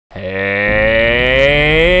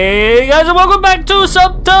welcome back to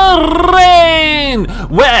Subterrain,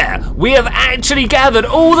 where we have actually gathered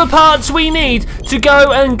all the parts we need to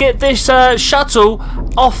go and get this shuttle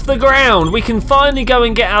off the ground. We can finally go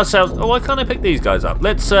and get ourselves... Oh, why can't I pick these guys up?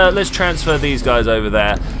 Let's transfer these guys over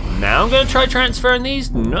there. Now I'm going to try transferring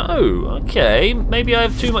these? No. Okay, maybe I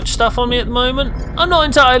have too much stuff on me at the moment. I'm not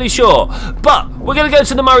entirely sure. But we're going to go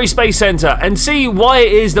to the Murray Space Center and see why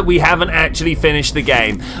it is that we haven't actually finished the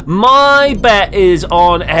game. My bet is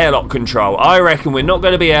on airlock control. I reckon we're not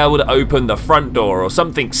going to be able to open the front door or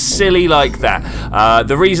something silly like that.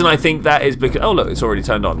 The reason I think that is because... Oh, look, it's already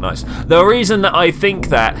turned on. Nice. The reason that I think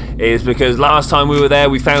that is because last time we were there,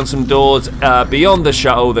 we found some doors beyond the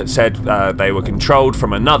shuttle that said they were controlled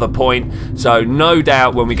from another point. So no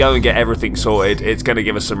doubt when we go and get everything sorted, it's going to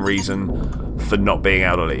give us some reason for not being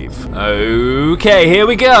able to leave. Okay, here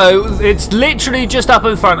we go. It's literally just up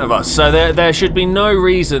in front of us, so there should be no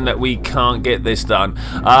reason that we can't get this done.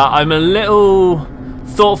 I'm a little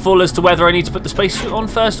thoughtful as to whether I need to put the spacesuit on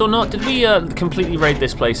first or not. Did we completely raid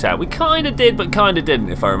this place out? We kind of did, but kind of didn't,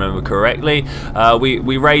 if I remember correctly.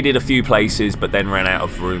 We raided a few places, but then ran out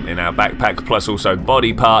of room in our backpack, plus also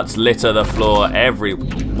body parts litter the floor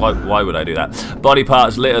why would I do that? Body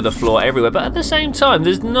parts litter the floor everywhere, but at the same time,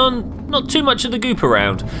 there's not too much of the goop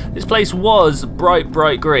around. This place was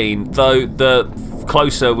bright green, though the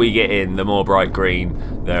closer we get in, the more bright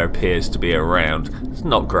green there appears to be around. It's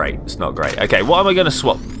not great. It's not great. Okay, what am I going to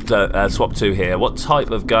swap to here? What type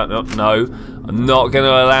of gun? Oh, no, I'm not going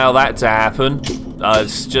to allow that to happen.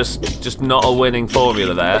 It's just not a winning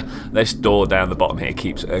formula there. This door down the bottom here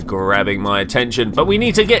keeps grabbing my attention. But we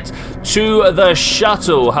need to get to the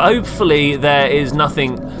shuttle. Hopefully there is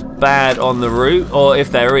nothing bad on the route, or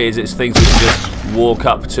if there is, it's things we can just walk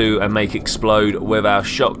up to and make explode with our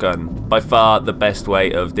shotgun. By far the best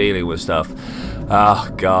way of dealing with stuff.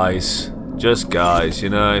 Ah, guys. Just guys, you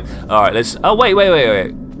know. Alright, let's... Oh, wait.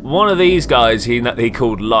 One of these guys he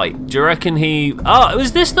called Light. Do you reckon he... Oh,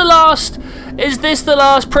 is this the last... Is this the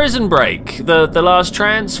last prison break? The last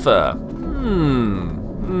transfer?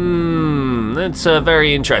 That's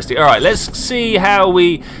very interesting. Alright, let's see how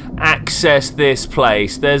we access this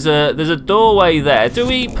place. There's a doorway there. Do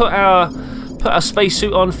we put our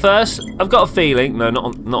spacesuit on first? I've got a feeling... No,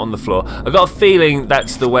 not on the floor. I've got a feeling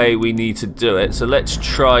that's the way we need to do it. So let's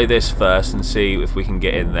try this first and see if we can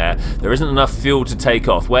get in there. There isn't enough fuel to take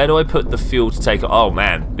off. Where do I put the fuel to take off? Oh,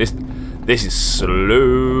 man. This is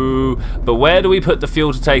slow. But where do we put the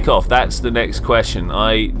fuel to take off? That's the next question.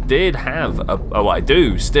 I did have I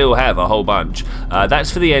do still have a whole bunch.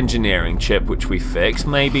 That's for the engineering chip, which we fixed.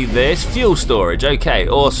 Maybe this fuel storage. Okay,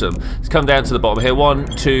 awesome. Let's come down to the bottom here.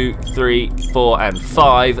 1, 2, 3, 4, and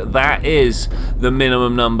 5. That is the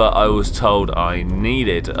minimum number I was told I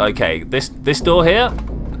needed. Okay, this door here.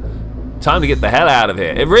 Time to get the hell out of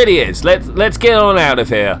here. It really is. Let's get on out of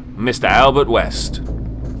here, Mr. Albert West.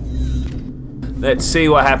 Let's see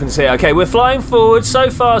what happens here. Okay, we're flying forward. So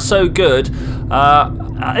far, so good.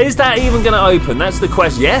 Is that even going to open? That's the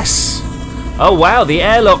question. Yes! Oh, wow. The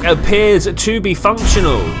airlock appears to be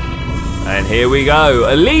functional. And here we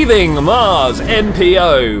go. Leaving Mars,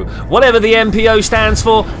 MPO. Whatever the MPO stands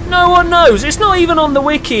for, no one knows. It's not even on the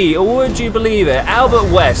wiki. Or would you believe it?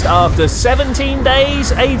 Albert West, after 17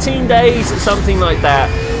 days, 18 days, something like that,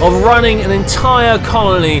 of running an entire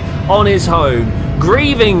colony on his home,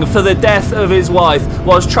 grieving for the death of his wife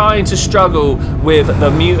whilst trying to struggle with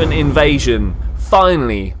the mutant invasion,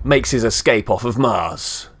 finally makes his escape off of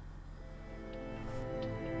Mars.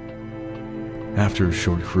 After a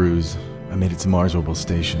short cruise, I made it to Mars Orbital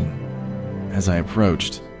Station. As I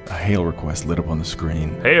approached, a hail request lit up on the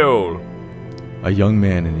screen. Hail! A young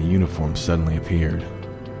man in a uniform suddenly appeared.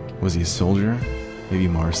 Was he a soldier? Maybe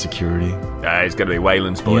Mars security? He's gonna be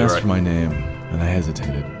Wayland's boy, He asked right? for my name, and I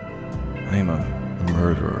hesitated. I am a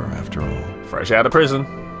murderer, after all. Fresh out of prison.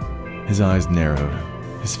 His eyes narrowed.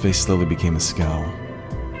 His face slowly became a scowl.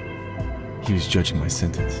 He was judging my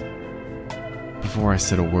sentence. Before I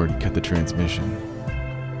said a word, he cut the transmission.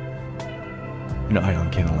 An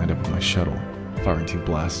ion cannon lined up with my shuttle, firing 2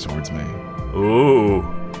 blasts towards me. Ooh.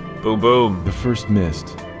 Boom, boom. The first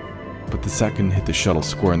missed, but the second hit the shuttle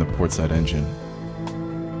square in the portside engine.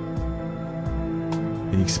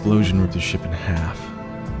 The explosion ripped the ship in half.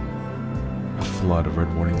 A flood of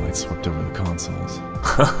red warning lights swept over the consoles.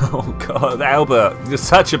 Oh God, Albert, you're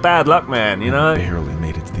such a bad luck man, you know? I barely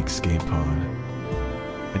made it to the escape pod.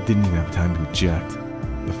 I didn't even have time to eject.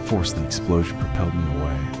 The force of the explosion propelled me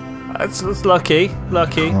away. That's lucky,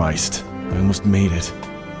 lucky. Christ, I almost made it.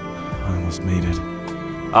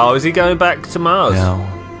 Oh, is he going back to Mars? Now,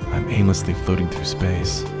 I'm aimlessly floating through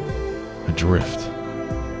space. Adrift.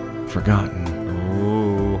 Forgotten.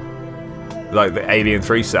 Ooh. Like the Alien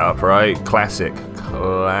 3 setup, right? Classic.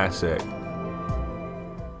 Classic.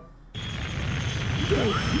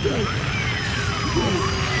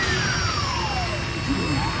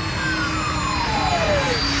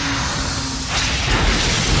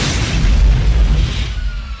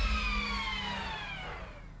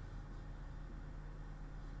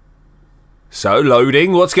 So,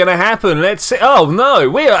 loading, what's going to happen? Let's see. Oh, no,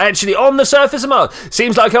 we are actually on the surface of Mars.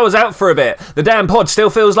 Seems like I was out for a bit. The damn pod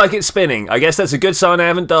still feels like it's spinning. I guess that's a good sign I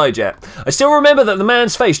haven't died yet. I still remember that the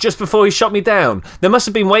man's face just before he shot me down. They must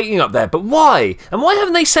have been waiting up there, but why? And why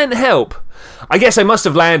haven't they sent help? I guess I must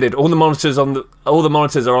have landed. All the monitors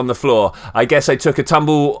are on the floor. I guess I took a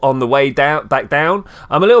tumble on the way back down.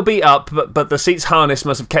 I'm a little beat up, but the seat's harness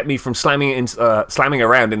must have kept me from slamming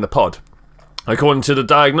around in the pod. According to the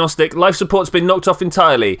diagnostic, life support's been knocked off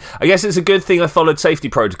entirely. I guess it's a good thing I followed safety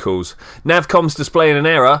protocols. Navcom's displaying an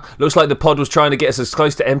error. Looks like the pod was trying to get us as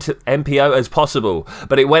close to MPO as possible,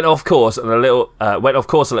 but it went off course a little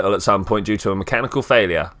at some point due to a mechanical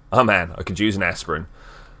failure. Oh man, I could use an aspirin.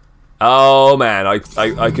 Oh man, I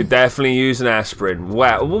could definitely use an aspirin.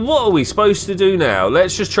 Wow, what are we supposed to do now?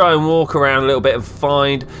 Let's just try and walk around a little bit and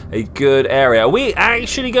find a good area. Are we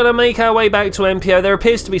actually going to make our way back to MPO? There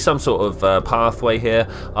appears to be some sort of pathway here.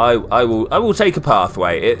 I will take a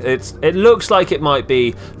pathway. It looks like it might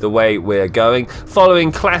be the way we're going.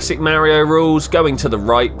 Following classic Mario rules, going to the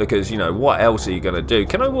right because, you know, what else are you going to do?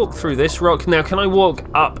 Can I walk through this rock? Now, can I walk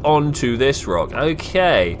up onto this rock?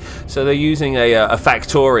 Okay, so they're using a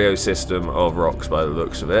Factorio system of rocks by the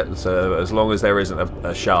looks of it, so as long as there isn't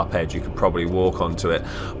a sharp edge you could probably walk onto it.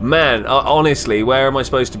 Man, honestly, where am I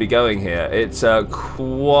supposed to be going here? It's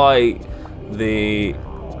quite the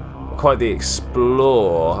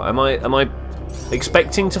explore. Am I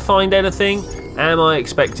expecting to find anything? Am I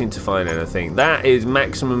expecting to find anything? That is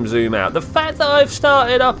maximum zoom out. The fact that I've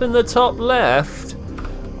started up in the top left.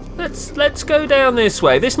 Let's go down this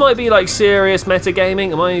way. This might be like serious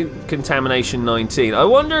metagaming. Am I contamination 19? I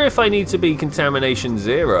wonder if I need to be contamination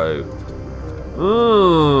 0.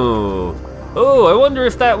 Ooh. Oh, I wonder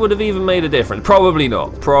if that would have even made a difference. Probably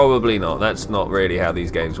not. Probably not. That's not really how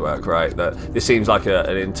these games work, right? This seems like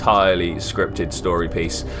an entirely scripted story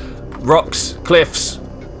piece. Rocks, cliffs,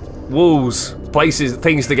 walls, places,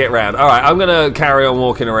 things to get around. Alright, I'm going to carry on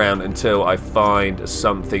walking around until I find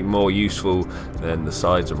something more useful than the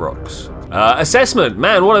sides of rocks. Assessment.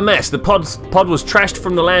 Man, what a mess. The pod was trashed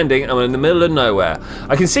from the landing and I'm in the middle of nowhere.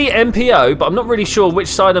 I can see MPO, but I'm not really sure which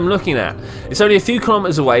side I'm looking at. It's only a few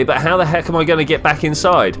kilometers away, but how the heck am I going to get back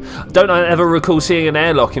inside? Don't I ever recall seeing an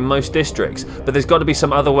airlock in most districts, but there's got to be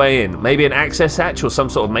some other way in. Maybe an access hatch or some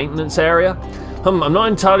sort of maintenance area? I'm not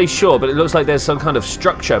entirely sure, but it looks like there's some kind of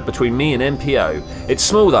structure between me and MPO. It's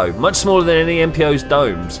small though, much smaller than any MPO's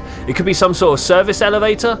domes. It could be some sort of service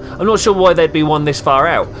elevator. I'm not sure why there'd be one this far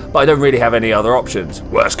out, but I don't really have any other options.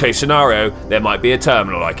 Worst case scenario, there might be a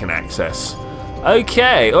terminal I can access.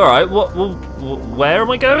 Okay, alright, where am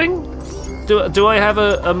I going? Do I have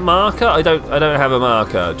a marker? I don't have a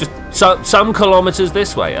marker. Just some kilometers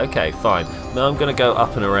this way. Okay, fine. Now I'm gonna go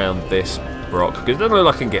up and around this rock because it doesn't look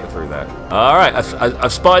like I can get through that. Alright,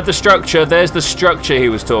 I've spotted the structure. There's the structure he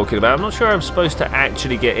was talking about. I'm not sure I'm supposed to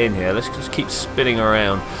actually get in here. Let's just keep spinning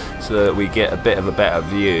around so that we get a bit of a better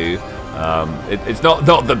view. It's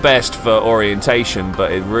not the best for orientation,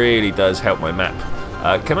 but it really does help my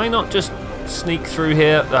map. Can I not just sneak through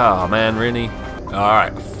here? Oh man, really?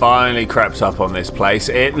 Alright, finally crept up on this place.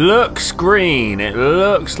 It looks green. It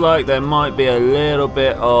looks like there might be a little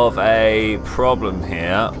bit of a problem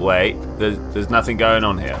here. Wait, there's nothing going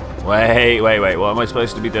on here. Wait, what am I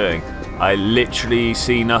supposed to be doing? I literally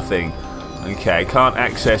see nothing. Okay, can't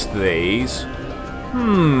access these.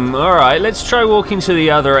 Alright, let's try walking to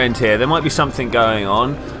the other end here. There might be something going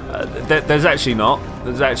on. There's actually not.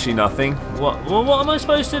 There's actually nothing. What am I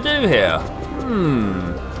supposed to do here?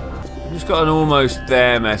 Just got an almost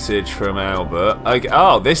there message from Albert. Okay,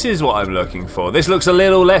 oh, this is what I'm looking for. This looks a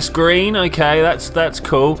little less green. Okay, that's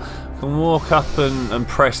cool. I can walk up and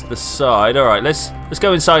press the side. All right, let's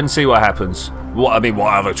go inside and see what happens. What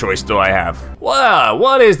other choice do I have? Wow,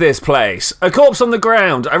 what is this place? A corpse on the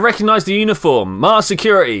ground. I recognize the uniform. Mars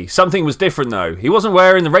security. Something was different though. He wasn't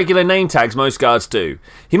wearing the regular name tags most guards do.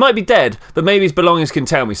 He might be dead, but maybe his belongings can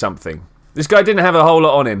tell me something. This guy didn't have a whole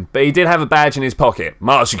lot on him, but he did have a badge in his pocket.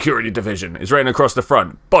 Mars Security Division is written across the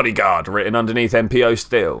front. Bodyguard written underneath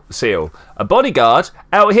MPO seal. A bodyguard?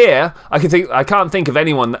 Out here? I can't think of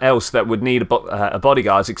anyone else that would need a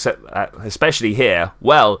bodyguard, except, especially here.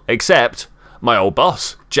 Well, except my old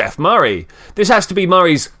boss, Jeff Murray. This has to be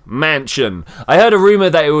Murray's mansion. I heard a rumour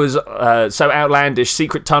that it was so outlandish,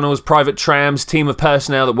 secret tunnels, private trams, team of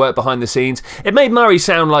personnel that worked behind the scenes. It made Murray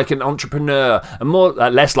sound like an entrepreneur, and more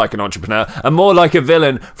less like an entrepreneur, and more like a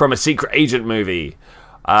villain from a secret agent movie.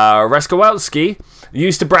 Raskowalski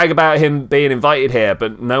used to brag about him being invited here,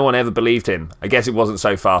 but no one ever believed him. I guess it wasn't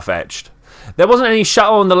so far-fetched. There wasn't any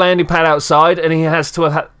shuttle on the landing pad outside, and he has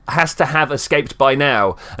to have escaped by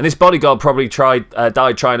now. And this bodyguard probably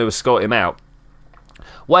died trying to escort him out.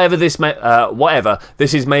 Whatever this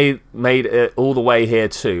is made it all the way here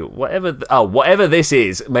too. Whatever this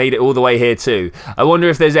is made it all the way here too. I wonder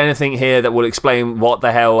if there's anything here that will explain what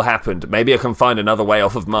the hell happened. Maybe I can find another way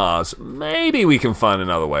off of Mars. Maybe we can find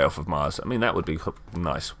another way off of Mars. I mean, that would be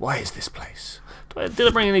nice. Why is this place? Did I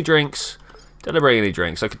bring any drinks? Did I bring any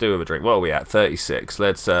drinks? I could do with a drink. What are we at? 36.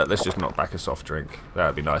 Let's just knock back a soft drink. That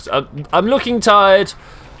would be nice. I'm looking tired.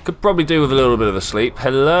 Could probably do with a little bit of a sleep.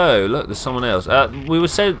 Hello, look, there's someone else. We were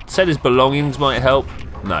said his belongings might help.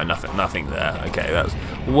 No, nothing there. Okay, that's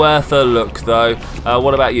worth a look though.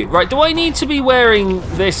 What about you? Right, do I need to be wearing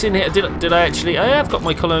this in here? Did I actually? I have got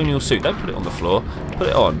my colonial suit. Don't put it on the floor. Put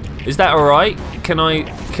it on. Is that all right? Can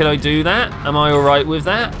I do that? Am I all right with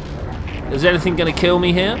that? Is anything going to kill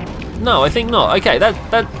me here? No, I think not. Okay,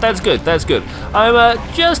 that's good. That's good. I'm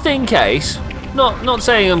just in case. Not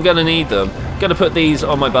saying I'm gonna need them. Gonna put these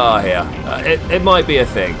on my bar here. It might be a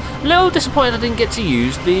thing. A little disappointed I didn't get to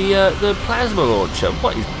use the plasma launcher.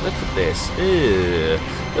 What is? Look at this.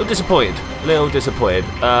 Little disappointed.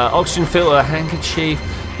 Oxygen filter, handkerchief.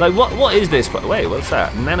 Like what is this? Wait, what's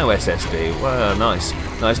that? Nano SSD. Wow, nice.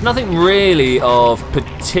 Nothing really of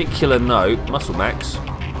particular note. Muscle Max.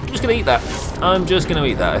 I'm just gonna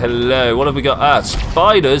eat that. Hello. What have we got?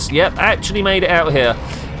 Spiders. Yep, actually made it out here.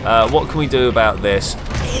 What can we do about this?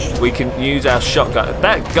 We can use our shotgun.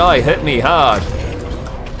 That guy hit me hard.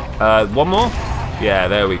 One more? Yeah,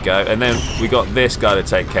 there we go. And then we got this guy to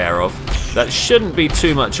take care of. That shouldn't be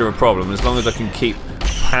too much of a problem as long as I can keep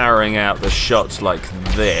powering out the shots like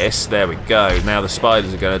this. There we go. Now the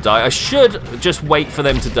spiders are going to die. I should just wait for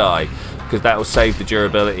them to die, because that will save the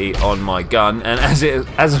durability on my gun. And as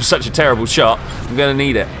I'm such a terrible shot, I'm going to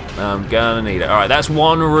need it. Alright, that's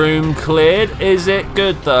one room cleared. Is it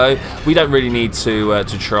good though? We don't really need to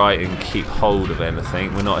try and keep hold of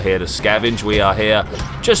anything. We're not here to scavenge. We are here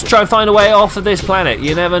just try and find a way off of this planet.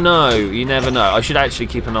 You never know. I should actually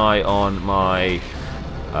keep an eye on my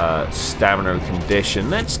stamina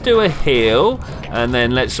condition. Let's do a heal, and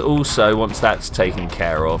then let's also, once that's taken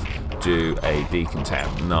care of, do a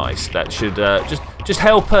decontam. Nice. That should just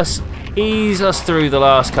help us ease us through the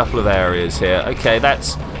last couple of areas here. Okay,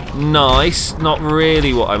 that's nice. Not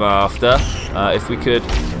really what I'm after. If we could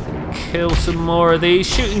kill some more of these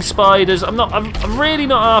shooting spiders. I'm really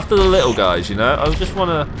not after the little guys, you know. I just want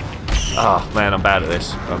to. Oh man, I'm bad at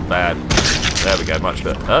this. I'm bad. There we go. Much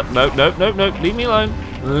better. Nope. Leave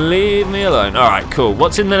me alone. All right, cool.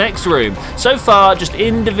 What's in the next room? So far, just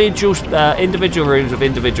individual rooms with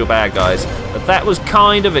individual bad guys. But that was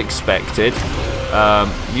kind of expected.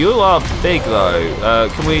 You are big though.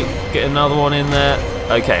 Can we get another one in there?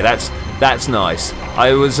 Okay, that's nice.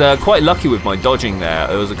 I was quite lucky with my dodging there.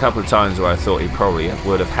 There was a couple of times where I thought he probably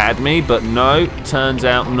would have had me, but no, turns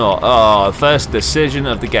out not. Oh, first decision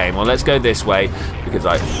of the game. Well, let's go this way, because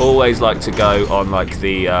I always like to go on like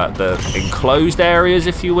the enclosed areas,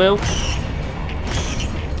 if you will.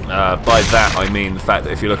 By that I mean the fact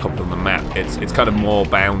that if you look up on the map, it's kind of more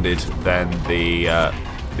bounded than the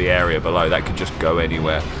area below. That could just go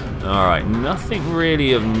anywhere. Alright, nothing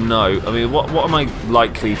really of note. I mean, what am I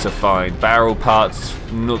likely to find? Barrel parts,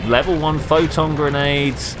 level 1 photon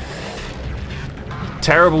grenades,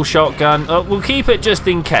 terrible shotgun. Oh, we'll keep it just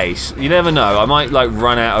in case. You never know. I might like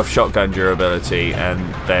run out of shotgun durability and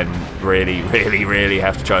then really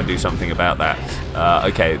have to try and do something about that.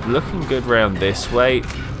 Okay, looking good round this way.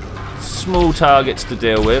 Small targets to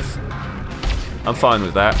deal with. I'm fine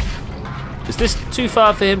with that. Is this too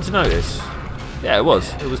far for him to notice? Yeah, it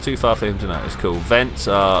was. It was too far for him to notice. Cool. Vents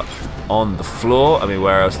are on the floor. I mean,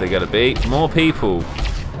 where else are they going to be? More people.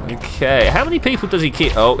 Okay. How many people does he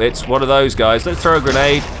keep? Oh, it's one of those guys. Let's throw a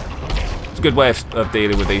grenade. It's a good way of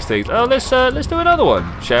dealing with these things. Oh, let's do another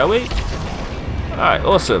one, shall we? All right.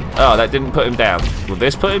 Awesome. Oh, that didn't put him down. Will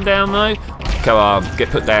this put him down though? Come on. Get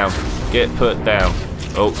put down. Get put down.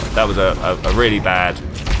 Oh, that was a really bad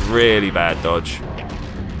dodge.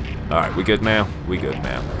 All right. We good now? We good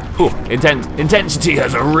now. Whew, intensity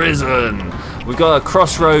has arisen. We've got a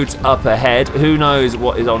crossroads up ahead. Who knows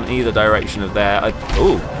what is on either direction of there?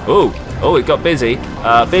 Oh, it got busy.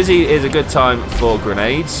 Busy is a good time for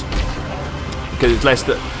grenades, because it's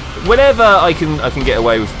whenever I can get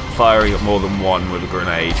away with firing at more than one with a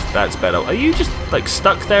grenade, that's better. Are you just like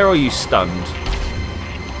stuck there, or are you stunned?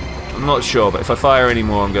 I'm not sure, but if I fire any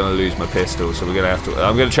more, I'm going to lose my pistol. So we're going to have to.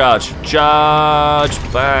 I'm going to charge. Charge!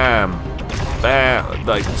 Bam! Bam!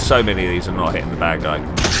 Like so many of these are not hitting the bad guy.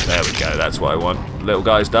 There we go. That's what I want. Little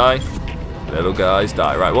guys die. Little guys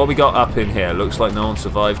die. Right, what we got up in here? Looks like no one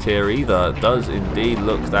survived here either. It does indeed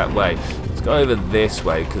look that way. Let's go over this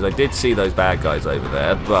way, because I did see those bad guys over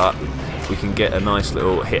there, but if we can get a nice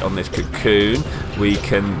little hit on this cocoon, we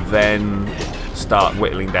can then start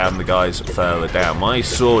whittling down the guys further down. My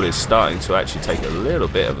sword is starting to actually take a little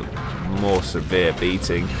bit of a more severe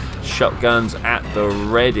beating. Shotguns at the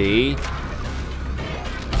ready.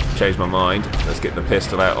 Changed my mind. Let's get the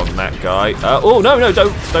pistol out on that guy. Oh no,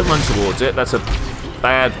 don't run towards it. That's a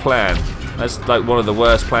bad plan. That's like one of the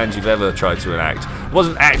worst plans you've ever tried to enact. It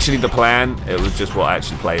wasn't actually the plan. It was just what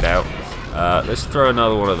actually played out. Let's throw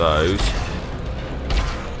another one of those.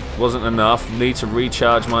 Wasn't enough. Need to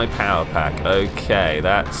recharge my power pack. Okay,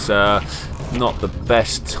 that's not the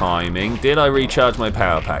best timing. Did I recharge my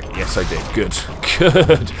power pack? Yes, I did. Good.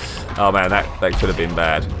 Good. Oh man, that could have been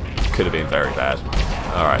bad. Could have been very bad.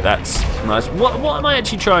 Alright, that's nice. What am I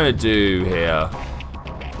actually trying to do here?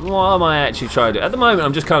 What am I actually trying to do? At the moment,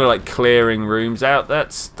 I'm just kind of like clearing rooms out.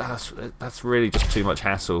 That's really just too much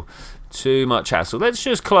hassle. Too much hassle. Let's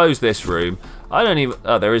just close this room. I don't even...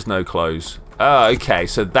 Oh, there is no close. Oh, okay,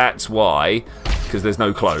 so that's why. Because there's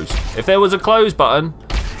no close. If there was a close button,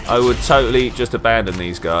 I would totally just abandon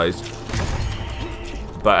these guys.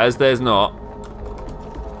 But as there's not,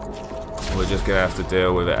 we're just going to have to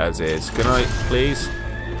deal with it as is. Can I, please?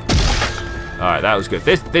 Alright, that was good.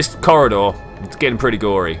 This corridor, it's getting pretty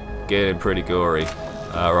gory. Getting pretty gory.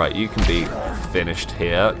 Alright, you can be finished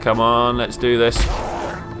here. Come on, let's do this.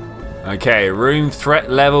 Okay, room threat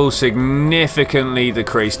level significantly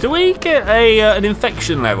decreased. Do we get an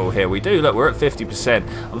infection level here? We do. Look, we're at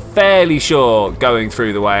 50%. I'm fairly sure, going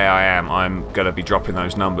through the way I am, I'm going to be dropping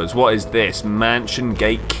those numbers. What is this? Mansion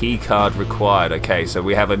gate keycard required. Okay, so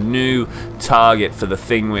we have a new target for the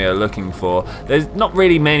thing we are looking for. There's not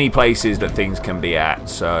really many places that things can be at,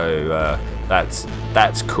 so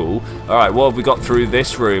that's cool. All right, what have we got through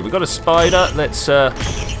this room? We've got a spider. Let's...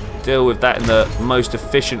 deal with that in the most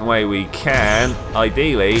efficient way we can,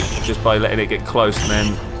 ideally just by letting it get close and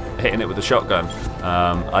then hitting it with the shotgun.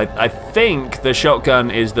 I think the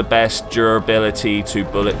shotgun is the best durability to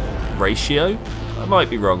bullet ratio. I might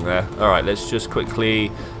be wrong there. Alright, let's just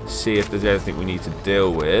quickly see if there's anything we need to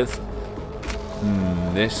deal with.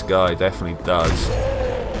 This guy definitely does.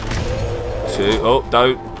 Oh,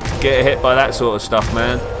 don't get hit by that sort of stuff,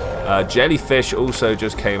 man. Jellyfish also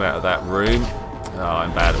just came out of that room. Oh,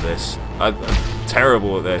 I'm bad at this. I'm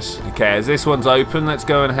terrible at this. Okay, as this one's open, let's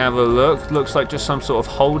go and have a look. Looks like just some sort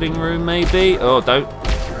of holding room, maybe. Oh, don't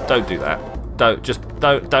do that.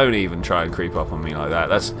 Don't even try and creep up on me like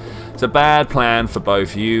that. It's a bad plan for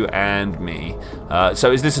both you and me.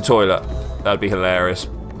 So is this a toilet? That'd be hilarious.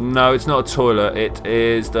 No, it's not a toilet. It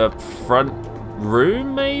is the front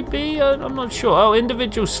room, maybe. I'm not sure. Oh,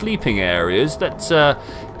 individual sleeping areas. That's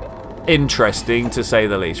interesting to say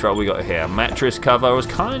the least. Right, what we got here? Mattress cover. I was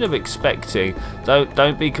kind of expecting.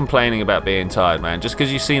 Don't be complaining about being tired, man. Just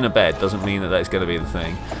because you've seen a bed doesn't mean that that's going to be the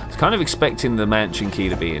thing. I was kind of expecting the mansion key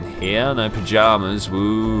to be in here. No pajamas.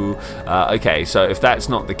 Woo. Okay, so if that's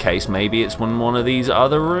not the case, maybe it's one of these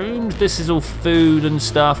other rooms. This is all food and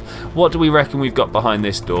stuff. What do we reckon we've got behind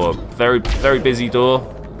this door? Very busy door.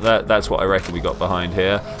 That's what I reckon we got behind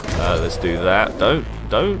here. Let's do that.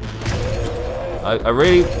 Don't. I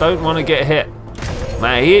really don't want to get hit.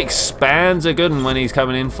 Man, he expands a good one when he's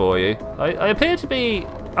coming in for you. I appear to be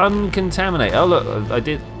uncontaminated. Oh, look, I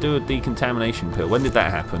did do a decontamination pill. When did that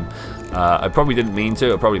happen? I probably didn't mean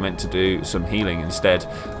to. I probably meant to do some healing instead.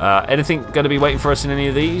 Anything going to be waiting for us in any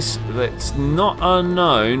of these? It's not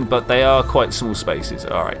unknown, but they are quite small spaces.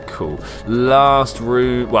 All right, cool. Last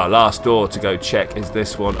room, well, last door to go check is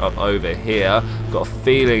this one up over here. Got a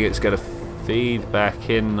feeling it's going to feed back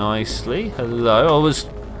in nicely. Hello. I was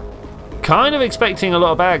kind of expecting a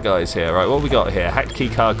lot of bad guys here. Right, what we got here? Hacked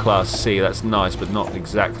keycard class C. That's nice, but not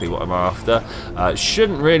exactly what I'm after.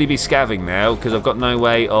 Shouldn't really be scavving now because I've got no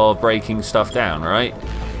way of breaking stuff down, right?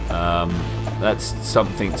 That's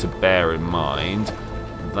something to bear in mind.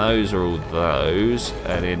 Those are all those.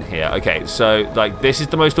 And in here. Okay, so, like, this is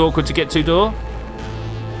the most awkward to get to door?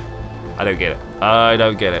 I don't get it. I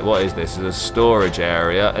don't get it. What is this? It's a storage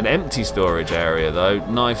area. An empty storage area, though.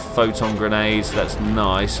 Knife, photon grenades. That's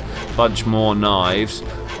nice. Bunch more knives.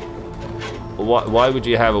 Why would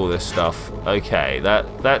you have all this stuff? Okay,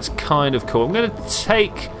 that's kind of cool. I'm going to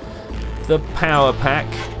take the power pack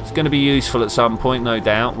It's going to be useful at some point, no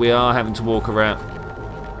doubt. We are having to walk around.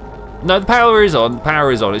 No, the power is on. The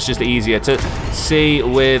power is on. It's just easier to see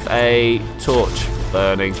with a torch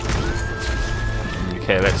burning.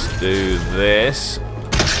 Okay, let's do this.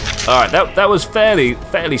 All right, that was fairly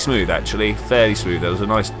smooth, actually. Fairly smooth. There was a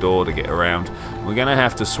nice door to get around. We're going to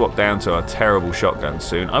have to swap down to our terrible shotgun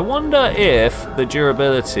soon. I wonder if the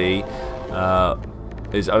durability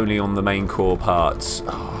is only on the main core parts.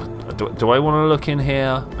 Oh, do I want to look in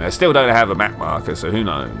here? I still don't have a map marker, so who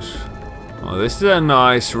knows? Oh, this is a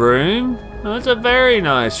nice room. Oh, it's a very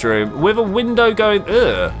nice room with a window going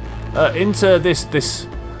into this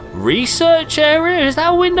research area. Is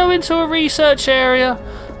that a window into a research area?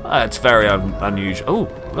 It's very unusual.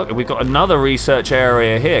 Oh, look, we've got another research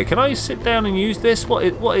area here. Can I sit down and use this? What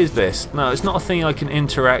is this? No, it's not a thing I can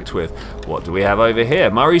interact with. What do we have over here?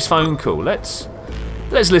 Murray's phone call. Let's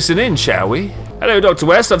listen in, shall we? Hello, Dr.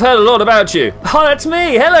 West. I've heard a lot about you. Oh, that's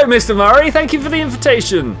me. Hello, Mr. Murray. Thank you for the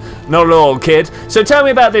invitation. Not at all, kid. So tell me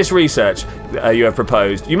about this research you have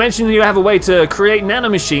proposed. You mentioned you have a way to create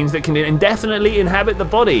nanomachines that can indefinitely inhabit the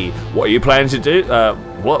body. What are you planning to do?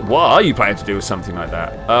 What are you planning to do with something like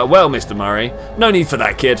that? Well, Mr. Murray, no need for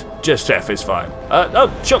that, kid. Just Jeff is fine.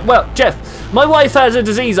 Oh, sure. Well, Jeff, my wife has a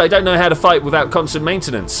disease I don't know how to fight without constant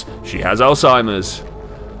maintenance. She has Alzheimer's.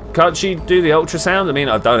 Can't she do the ultrasound? I mean,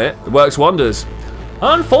 I've done it. It works wonders.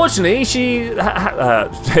 Unfortunately, she'd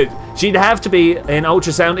have to be in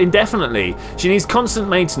ultrasound indefinitely. She needs constant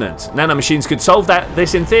maintenance. Nanomachines could solve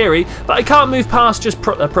this in theory, but I can't move past just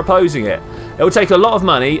proposing it. It will take a lot of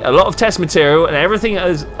money, a lot of test material, and everything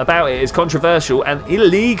about it is controversial and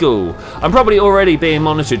illegal. I'm probably already being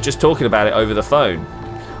monitored just talking about it over the phone.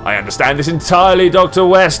 I understand this entirely, Dr.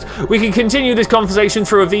 West. We can continue this conversation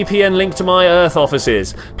through a VPN link to my Earth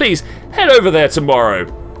offices. Please, head over there tomorrow.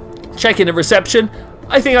 Check in at reception.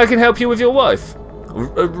 I think I can help you with your wife.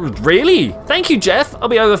 Really? Thank you, Jeff. I'll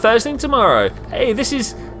be over first thing tomorrow. Hey,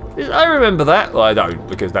 I remember that. Well, I don't,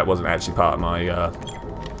 because that wasn't actually part of my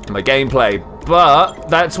gameplay. But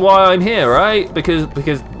that's why I'm here, right? Because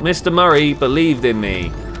Mr. Murray believed in me.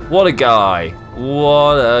 What a guy.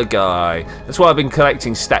 What a guy. That's why I've been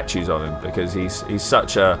collecting statues of him, because he's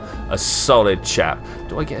such a solid chap.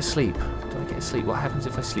 Do I get asleep? What happens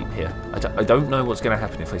if I sleep here? I don't know what's going to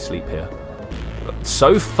happen if I sleep here.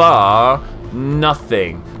 So far,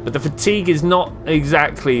 nothing. But the fatigue is not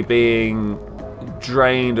exactly being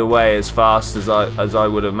drained away as fast as I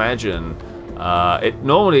would imagine. It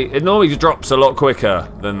normally drops a lot quicker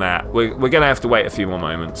than that. We're going to have to wait a few more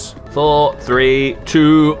moments. 4, 3,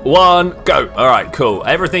 2, 1, go. All right, cool.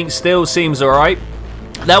 Everything still seems all right.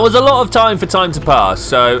 That was a lot of time for time to pass,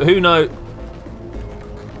 so who knows?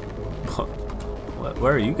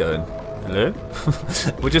 Where are you going? Hello?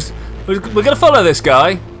 we're gonna follow this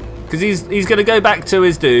guy because he's gonna go back to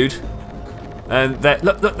his dude. And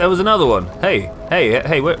look, there was another one. Hey,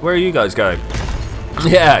 where are you guys going?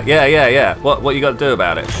 Yeah. What you got to do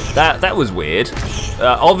about it? That was weird.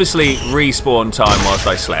 Obviously respawn time whilst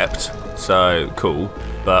I slept, so cool.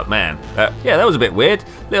 But man, yeah, that was a bit weird.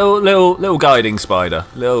 Little guiding spider.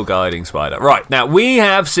 Right, now we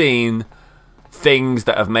have seen things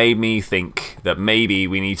that have made me think that maybe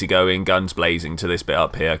we need to go in guns blazing to this bit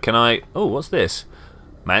up here. Can I? Oh, what's this?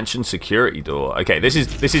 Mansion security door. Okay, this is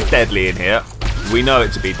deadly in here. We know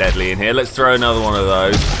it to be deadly in here. Let's throw another one of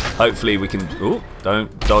those. Hopefully we can. Oh,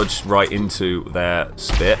 don't dodge right into their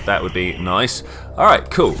spit. That would be nice. All right,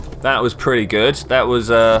 cool. That was pretty good. That was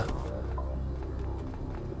a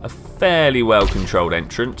fairly well controlled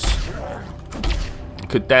entrance.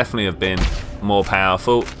 Could definitely have been more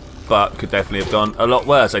powerful, but could definitely have gone a lot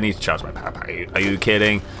worse. I need to charge my power pack. Are you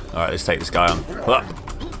kidding? All right, let's take this guy on.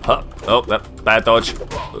 Oh, that bad dodge.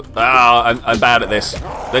 Oh, I'm bad at this.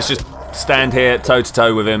 Let's just stand here toe to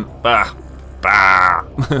toe with him. Bah.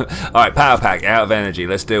 Alright, power pack, out of energy.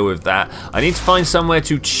 Let's deal with that. I need to find somewhere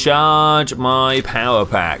to charge my power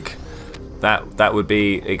pack. That would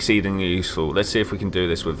be exceedingly useful. Let's see if we can do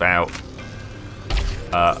this without...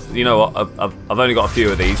 you know what, I've only got a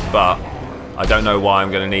few of these, but I don't know why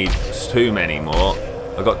I'm going to need too many more.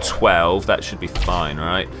 I've got 12, that should be fine,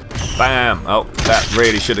 right? Bam! Oh, that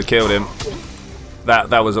really should have killed him.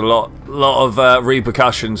 That was a lot of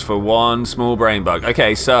repercussions for one small brain bug.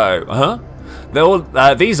 Okay, so,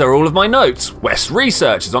 these are all of my notes. West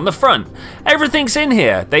Research is on the front. Everything's in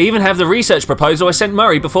here. They even have the research proposal I sent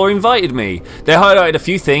Murray before he invited me. They highlighted a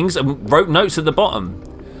few things and wrote notes at the bottom.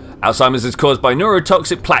 Alzheimer's is caused by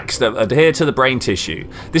neurotoxic plaques that adhere to the brain tissue.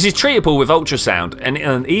 This is treatable with ultrasound,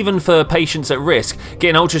 and even for patients at risk,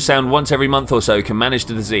 getting ultrasound once every month or so can manage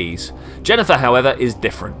the disease. Jennifer, however, is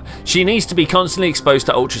different. She needs to be constantly exposed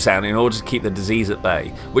to ultrasound in order to keep the disease at bay,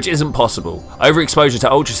 which isn't possible. Overexposure to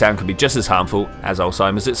ultrasound can be just as harmful as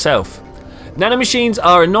Alzheimer's itself. Nanomachines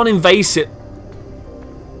are a non-invasive...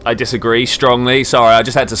 I disagree strongly. Sorry, I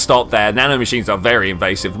just had to stop there. Nanomachines are very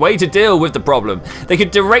invasive. Way to deal with the problem. They could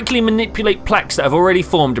directly manipulate plaques that have already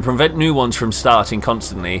formed to prevent new ones from starting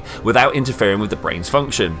constantly without interfering with the brain's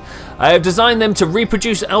function. I have designed them to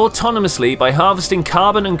reproduce autonomously by harvesting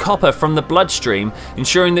carbon and copper from the bloodstream,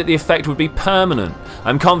 ensuring that the effect would be permanent.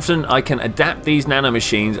 I'm confident I can adapt these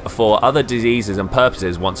nanomachines for other diseases and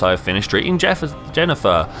purposes once I have finished treating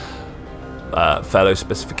Jennifer. Fellow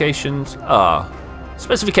specifications are...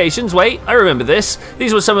 Specifications, wait, I remember this.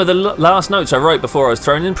 These were some of the last notes I wrote before I was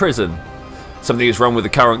thrown in prison. Something is wrong with the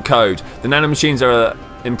current code. The nanomachines are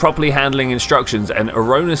improperly handling instructions and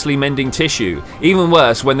erroneously mending tissue. Even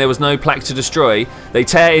worse, when there was no plaque to destroy, they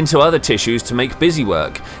tear into other tissues to make busy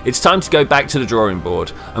work. It's time to go back to the drawing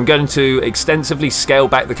board. I'm going to extensively scale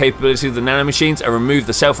back the capability of the nanomachines and remove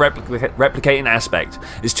the self-replicating aspect.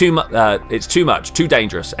 It's too much, too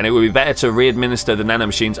dangerous, and it would be better to re-administer the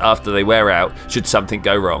nanomachines after they wear out should something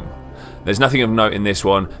go wrong. There's nothing of note in this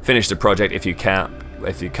one. Finish the project if you can't.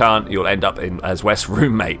 If you can't, you'll end up as West's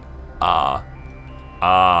roommate.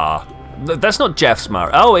 That's not Jeff's Murray.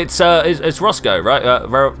 Oh, it's Roscoe, right?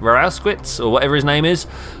 Rauskowitz, or whatever his name is.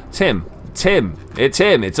 Tim. It's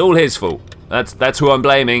him. It's all his fault. That's who I'm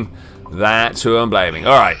blaming. That's who I'm blaming.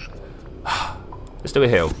 All right. Let's do a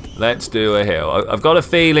hill. Let's do a hill. I've got a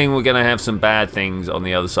feeling we're going to have some bad things on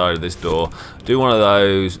the other side of this door. Do one of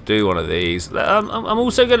those. Do one of these. I'm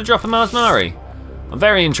also going to drop a Mars Murray. I'm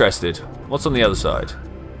very interested. What's on the other side?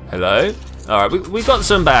 Hello? Alright, we've got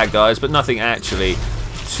some bad guys, but nothing actually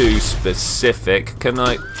too specific. Can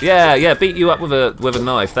I... Yeah, beat you up with a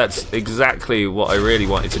knife. That's exactly what I really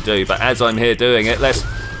wanted to do. But as I'm here doing it, let's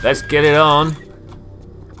get it on.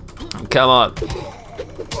 Come on.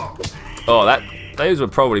 Oh, those were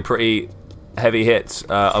probably pretty heavy hits.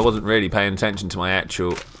 I wasn't really paying attention to my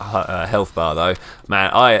actual health bar, though. Man,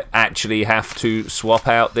 I actually have to swap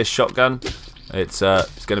out this shotgun. It's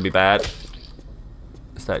going to be bad.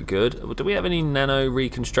 Is that good? Do we have any nano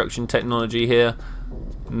reconstruction technology here?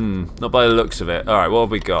 Not by the looks of it. Alright, what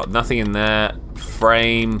have we got? Nothing in there.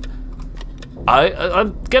 Frame.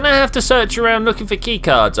 I'm going to have to search around looking for key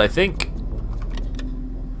cards, I think.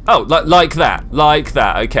 Oh, like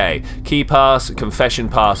that, okay. Key pass, confession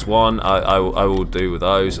pass 1, I will do with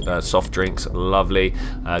those. Soft drinks, lovely.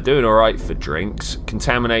 Doing all right for drinks.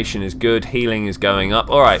 Contamination is good, healing is going up.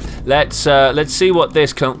 All right, let's see what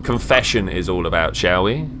this confession is all about, shall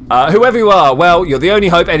we? Whoever you are, well, you're the only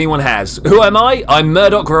hope anyone has. Who am I? I'm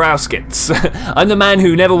Murdoch Rauskowitz. I'm the man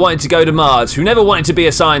who never wanted to go to Mars, who never wanted to be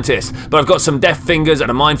a scientist, but I've got some deft fingers and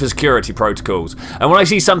a mind for security protocols. And when I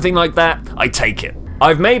see something like that, I take it.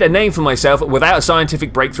 I've made a name for myself without a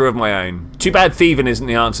scientific breakthrough of my own. Too bad thieving isn't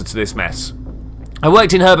the answer to this mess. I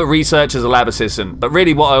worked in Herbert Research as a lab assistant, but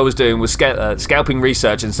really what I was doing was scalping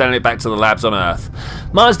research and sending it back to the labs on Earth.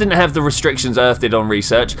 Mars didn't have the restrictions Earth did on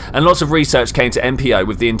research, and lots of research came to MPO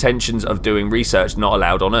with the intentions of doing research not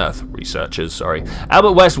allowed on Earth. Researchers, sorry.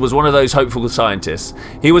 Albert West was one of those hopeful scientists.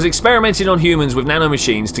 He was experimenting on humans with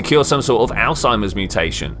nanomachines to cure some sort of Alzheimer's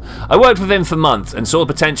mutation. I worked with him for months and saw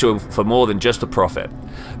potential for more than just a profit.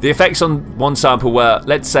 The effects on one sample were,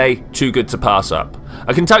 let's say, too good to pass up.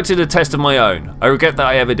 I conducted a test of my own. I regret that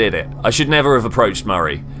I ever did it. I should never have approached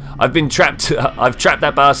Murray. I've trapped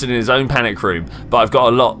that bastard in his own panic room, but I've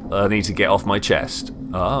got a lot I need to get off my chest.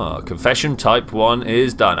 Confession type 1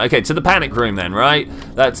 is done. Okay, to the panic room then, right?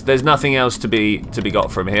 There's nothing else to be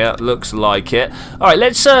got from here. Looks like it. All right,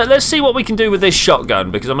 let's see what we can do with this shotgun,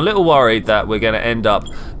 because I'm a little worried that we're going to end up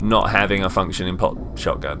not having a functioning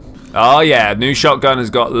shotgun. Oh yeah, new shotgun has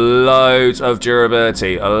got loads of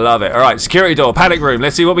durability. I love it. All right, security door, panic room.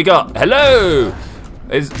 Let's see what we got. Hello.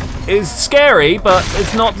 It's scary, but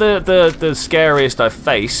it's not the scariest I've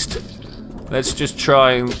faced. Let's just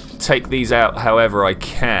try and take these out however I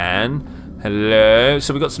can. Hello.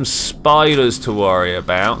 So we've got some spiders to worry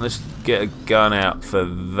about. Let's get a gun out for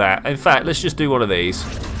that. In fact, let's just do one of these.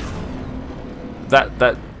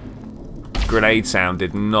 That grenade sound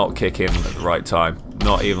did not kick in at the right time.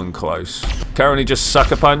 Not even close. Currently just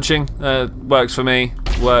sucker punching. Works for me.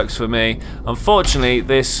 Works for me. Unfortunately,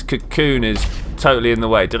 this cocoon is totally in the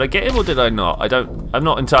way. Did I get him or did I not? I'm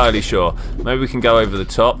not entirely sure. Maybe we can go over the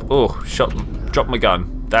top. Oh, drop my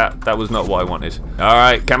gun. That was not what I wanted. All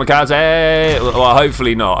right, kamikaze. Well,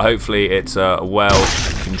 hopefully not. Hopefully it's well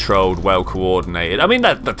controlled, well coordinated. I mean,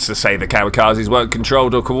 that's to say the kamikazes weren't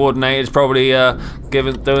controlled or coordinated. It's probably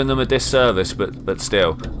doing them a disservice. But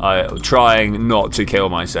still, trying not to kill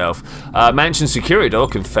myself. Mansion security door,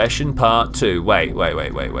 confession part 2. Wait.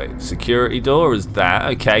 Security door is that?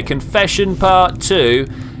 Okay, confession part 2.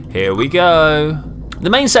 Here we go. The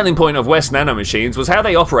main selling point of West nanomachines was how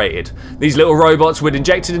they operated. These little robots would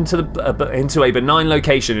inject it into a benign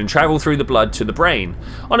location and travel through the blood to the brain,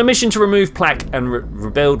 on a mission to remove plaque and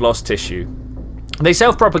rebuild lost tissue. They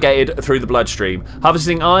self-propagated through the bloodstream,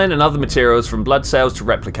 harvesting iron and other materials from blood cells to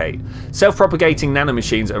replicate. Self-propagating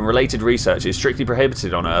nanomachines and related research is strictly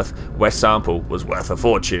prohibited on Earth. West's sample was worth a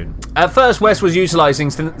fortune. At first, West was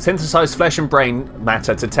utilising synthesized flesh and brain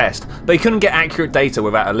matter to test, but he couldn't get accurate data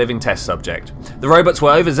without a living test subject. The robots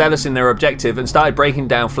were overzealous in their objective and started breaking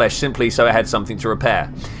down flesh simply so it had something to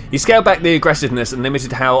repair. He scaled back the aggressiveness and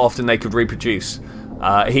limited how often they could reproduce.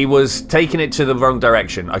 He was taking it to the wrong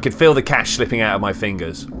direction. I could feel the cash slipping out of my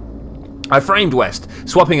fingers. I framed West,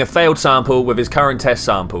 swapping a failed sample with his current test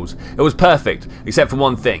samples. It was perfect, except for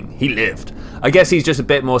one thing. He lived. I guess he's just a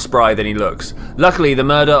bit more spry than he looks. Luckily, the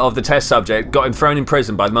murder of the test subject got him thrown in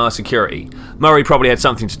prison by Mars security. Murray probably had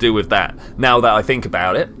something to do with that, now that I think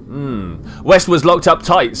about it. West was locked up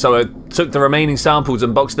tight, so I took the remaining samples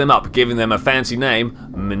and boxed them up, giving them a fancy name,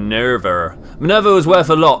 Minerva. Minerva was worth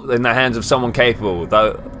a lot in the hands of someone capable,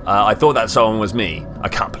 though I thought that someone was me. I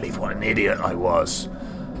can't believe what an idiot I was.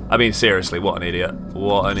 I mean, seriously, what an idiot.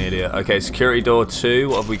 What an idiot. Okay, security door 2,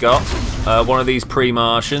 what have we got? One of these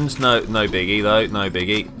pre-Martians. No biggie, though. No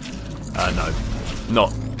biggie.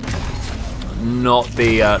 No. Not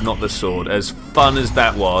the sword. As fun as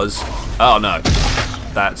that was. Oh, no.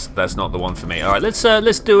 That's not the one for me. All right,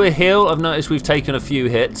 let's do a heal. I've noticed we've taken a few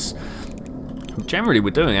hits. Generally, we're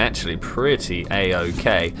doing actually pretty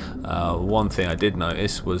A-okay. One thing I did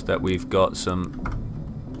notice was that we've got some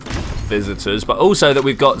visitors, but also that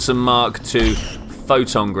we've got some Mark II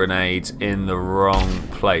photon grenades in the wrong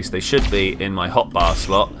place. They should be in my hotbar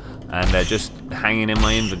slot, and they're just hanging in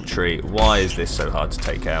my inventory. Why is this so hard to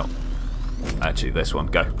take out? Actually, this one.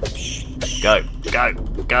 Go.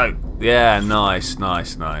 Yeah, nice.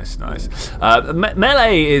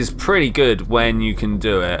 Melee is pretty good when you can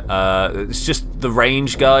do it. It's just the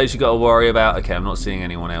range guys you got to worry about. Okay, I'm not seeing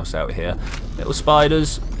anyone else out here. Little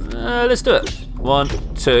spiders. Let's do it.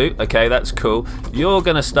 1, 2. Okay, that's cool. You're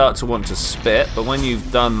going to start to want to spit, but when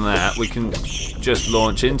you've done that, we can just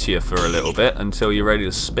launch into you for a little bit until you're ready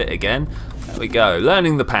to spit again. There we go.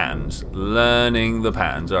 Learning the patterns.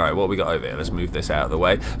 Alright, what we got over here? Let's move this out of the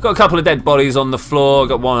way. Got a couple of dead bodies on the floor.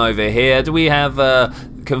 Got one over here. Do we have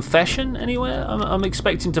confession anywhere? I'm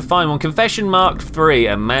expecting to find one. Confession Mark III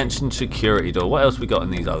and mansion security door. What else we got in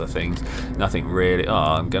these other things? Nothing really. Oh,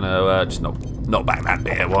 I'm gonna just knock back that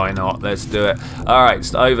bit. Why not? Let's do it. Alright,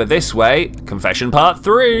 so over this way. Confession part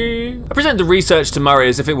 3. I presented the research to Murray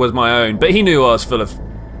as if it was my own, but he knew I was full of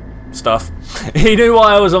stuff. He knew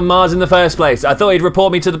why I was on Mars in the first place. I thought he'd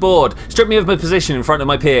report me to the board, strip me of my position in front of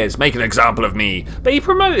my peers, make an example of me. But he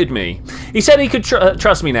promoted me. He said he could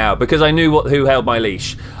trust me now because I knew who held my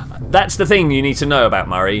leash. That's the thing you need to know about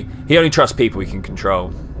Murray. He only trusts people he can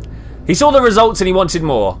control. He saw the results and he wanted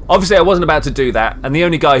more. Obviously, I wasn't about to do that, and the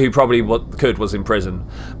only guy who probably could was in prison.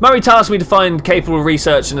 Murray tasked me to find capable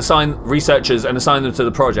researchers and assign them to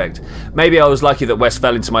the project. Maybe I was lucky that West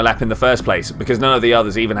fell into my lap in the first place, because none of the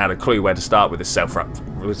others even had a clue where to start with his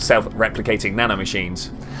self-replicating nanomachines.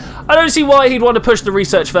 I don't see why he'd want to push the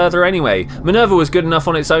research further anyway. Minerva was good enough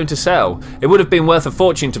on its own to sell. It would have been worth a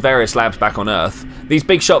fortune to various labs back on Earth. These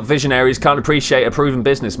big shot visionaries can't appreciate a proven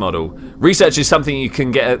business model. Research is something you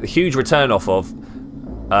can get a huge return off of,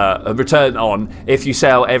 if you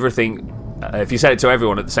sell everything. If you sell it to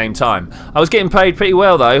everyone at the same time. I was getting paid pretty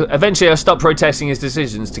well though. Eventually I stopped protesting his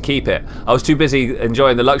decisions to keep it. I was too busy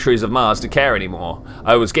enjoying the luxuries of Mars to care anymore.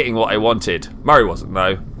 I was getting what I wanted. Murray wasn't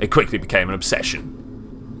though. It quickly became an obsession.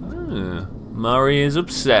 Murray is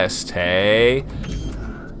obsessed, hey?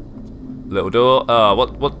 Little door. Oh,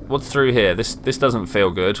 what's through here? This doesn't feel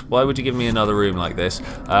good. Why would you give me another room like this?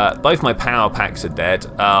 Both my power packs are dead.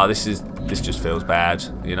 This just feels bad.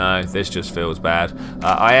 You know, this just feels bad.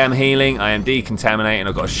 I am healing. I am decontaminating.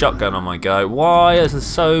 I've got a shotgun on my go. Why are there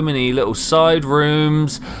so many little side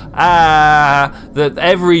rooms? That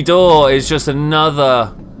every door is just another.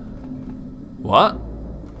 What?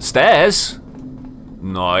 Stairs?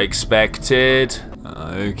 Not expected.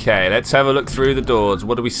 Okay, let's have a look through the doors.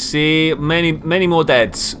 What do we see? Many more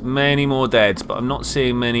deads. Many more deads, but I'm not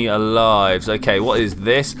seeing many alives. Okay, what is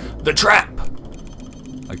this? The trap!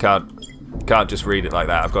 I can't Can't just read it like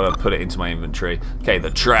that. I've got to put it into my inventory. Okay, the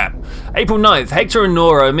trap. April 9th. Hector and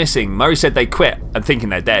Nora are missing. Murray said they quit and thinking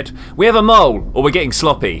they're dead. We have a mole, or we're getting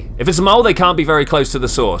sloppy. If it's a mole, they can't be very close to the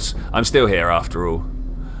source. I'm still here after all.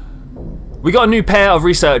 We got a new pair of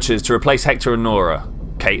researchers to replace Hector and Nora.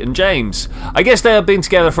 Kate and James. I guess they have been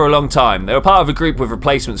together for a long time. They were part of a group with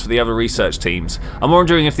replacements for the other research teams. I'm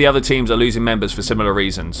wondering if the other teams are losing members for similar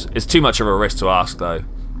reasons. It's too much of a risk to ask though.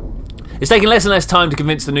 It's taking less and less time to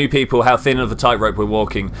convince the new people how thin of a tightrope we're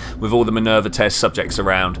walking with all the Minerva test subjects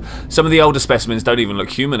around. Some of the older specimens don't even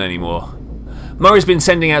look human anymore. Murray's been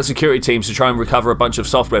sending out security teams to try and recover a bunch of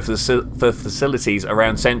software for facilities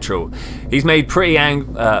around Central. He made a pretty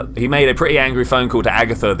angry phone call to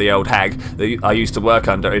Agatha, the old hag that I used to work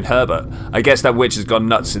under in Herbert. I guess that witch has gone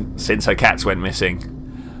nuts since her cats went missing.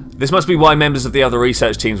 This must be why members of the other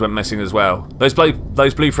research teams went missing as well. Those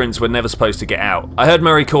blueprints were never supposed to get out. I heard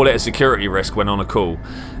Murray call it a security risk when on a call.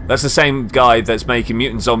 That's the same guy that's making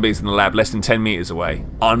mutant zombies in the lab less than 10 meters away.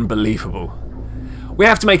 Unbelievable. We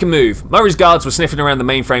have to make a move. Murray's guards were sniffing around the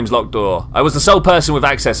mainframe's locked door. I was the sole person with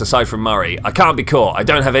access aside from Murray. I can't be caught. I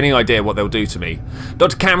don't have any idea what they'll do to me.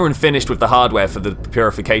 Dr. Cameron finished with the hardware for the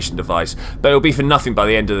purification device, but it'll be for nothing by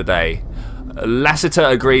the end of the day. Lassiter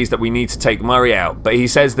agrees that we need to take Murray out, but he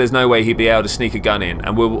says there's no way he'd be able to sneak a gun in,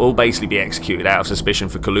 and we'll all basically be executed out of suspicion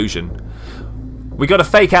for collusion. We got to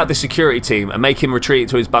fake out the security team and make him retreat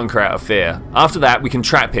to his bunker out of fear. After that, we can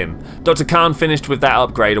trap him. Dr. Khan finished with that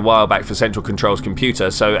upgrade a while back for Central Control's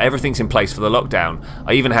computer, so everything's in place for the lockdown.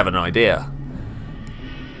 I even have an idea.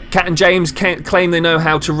 Kat and James claim they know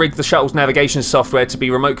how to rig the shuttle's navigation software to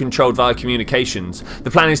be remote controlled via communications.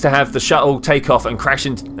 The plan is to have the shuttle take off and crash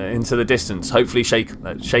into the distance, hopefully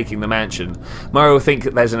shaking the mansion. Murray will think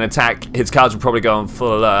that there's an attack, his cards will probably go on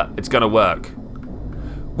full alert. It's gonna work.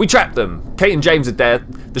 We trapped them. Kate and James are dead.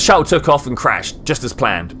 The shuttle took off and crashed, just as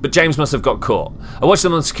planned, but James must have got caught. I watched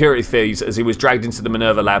them on security feeds as he was dragged into the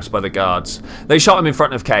Minerva labs by the guards. They shot him in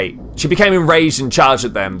front of Kate. She became enraged and charged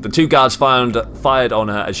at them. The two guards fired on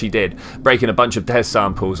her as she did, breaking a bunch of test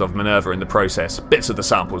samples of Minerva in the process. Bits of the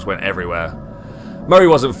samples went everywhere. Murray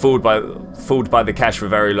wasn't fooled by the cache for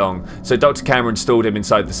very long, so Dr. Cameron stalled him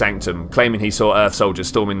inside the sanctum, claiming he saw Earth soldiers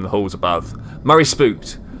storming the halls above. Murray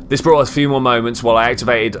spooked. This brought us a few more moments while I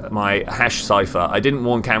activated my hash cipher. I didn't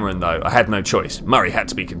warn Cameron though, I had no choice. Murray had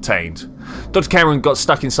to be contained. Dr. Cameron got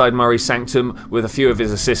stuck inside Murray's sanctum with a few of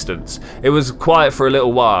his assistants. It was quiet for a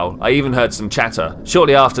little while. I even heard some chatter.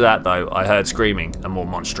 Shortly after that though, I heard screaming and more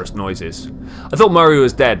monstrous noises. I thought Murray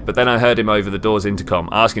was dead, but then I heard him over the door's intercom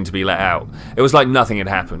asking to be let out. It was like nothing had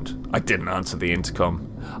happened. I didn't answer the intercom.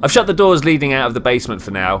 I've shut the doors leading out of the basement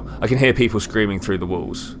for now. I can hear people screaming through the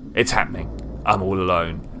walls. It's happening. I'm all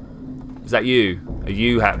alone. Is that you? Are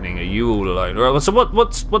you happening? Are you all alone? All right, so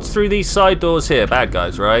what's through these side doors here? Bad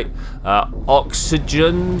guys, right?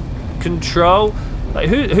 Oxygen control. Like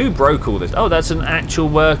who broke all this? Oh, that's an actual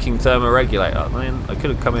working thermoregulator. Man, I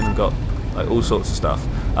could have come in and got like all sorts of stuff.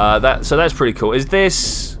 So that's pretty cool. Is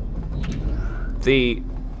this the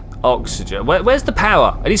oxygen? Where's the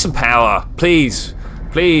power? I need some power, please.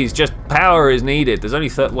 Please, just power is needed. There's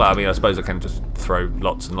only well, I mean, I suppose I can just throw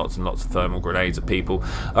lots and lots and lots of thermal grenades at people.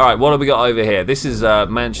 All right, what have we got over here? This is a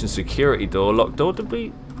mansion security door. Locked door, did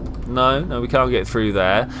we? No, we can't get through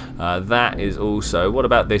there. That is also, what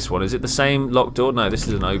about this one? Is it the same locked door? No, this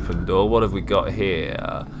is an open door. What have we got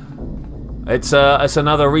here? It's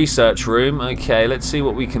another research room. Okay, let's see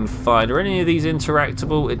what we can find. Are any of these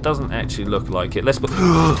interactable? It doesn't actually look like it. Let's put...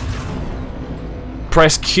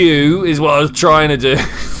 Press Q is what I was trying to do.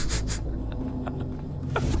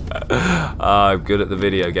 I'm good at the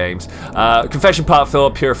video games. Confession part 4,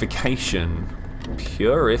 purification.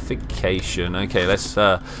 Purification. Okay, let's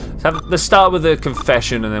start with the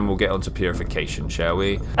confession and then we'll get on to purification, shall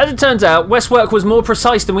we? As it turns out, West's work was more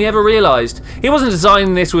precise than we ever realised. He wasn't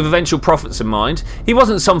designing this with eventual profits in mind. He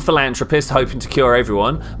wasn't some philanthropist hoping to cure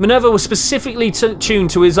everyone. Minerva was specifically tuned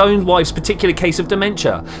to his own wife's particular case of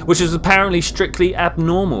dementia, which was apparently strictly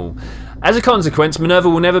abnormal. As a consequence, Minerva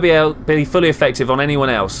will never be fully effective on anyone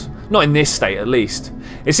else. Not in this state, at least.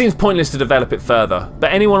 It seems pointless to develop it further,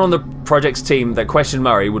 but anyone on the project's team that questioned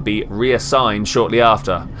Murray would be reassigned shortly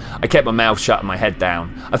after. I kept my mouth shut and my head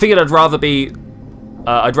down. I figured I'd rather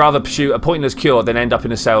pursue a pointless cure than end up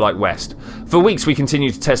in a cell like West. For weeks we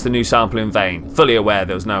continued to test the new sample in vain, fully aware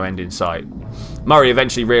there was no end in sight. Murray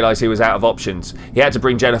eventually realised he was out of options. He had to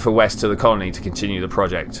bring Jennifer West to the colony to continue the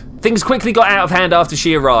project. Things quickly got out of hand after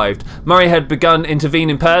she arrived. Murray had begun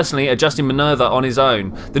intervening personally, adjusting Minerva on his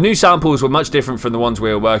own. The new samples were much different from the ones we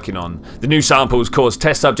were working on. The new samples caused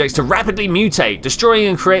test subjects to rapidly mutate, destroying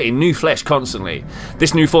and creating new flesh constantly.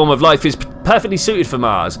 This new form of life is perfectly suited for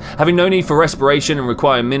Mars, having no need for respiration and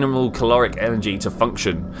requiring minimal caloric energy to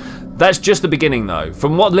function. That's just the beginning though.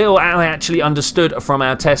 From what little I actually understood from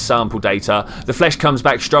our test sample data, the flesh comes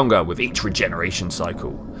back stronger with each regeneration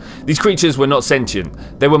cycle. These creatures were not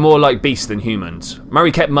sentient, they were more like beasts than humans.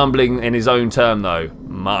 Murray kept mumbling in his own term though,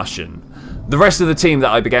 Martian. The rest of the team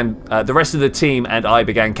and I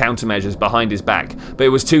began countermeasures behind his back, but it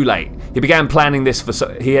was too late. He had been planning this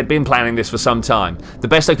for some time. The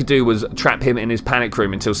best I could do was trap him in his panic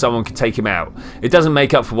room until someone could take him out. It doesn't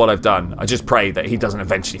make up for what I've done. I just pray that he doesn't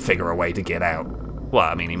eventually figure a way to get out. Well,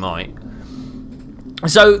 I mean, he might.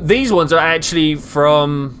 So these ones are actually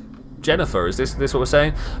from Jennifer, is this what we're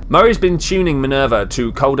saying? Murray's been tuning Minerva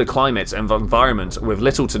to colder climates and environments with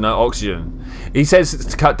little to no oxygen. He says it's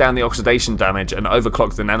to cut down the oxidation damage and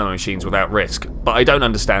overclock the nanomachines without risk, but I don't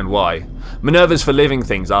understand why. Minerva's for living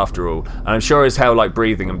things after all, and I'm sure as hell like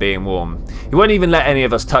breathing and being warm. He won't even let any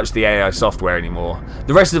of us touch the AI software anymore.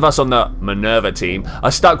 The rest of us on the Minerva team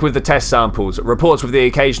are stuck with the test samples, reports with the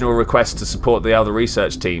occasional requests to support the other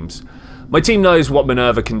research teams. My team knows what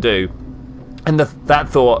Minerva can do, and that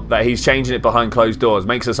thought that he's changing it behind closed doors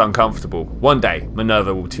makes us uncomfortable. One day,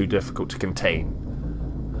 Minerva will be too difficult to contain.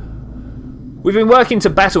 We've been working to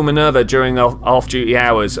battle Minerva during our off-duty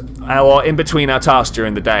hours, or in between our tasks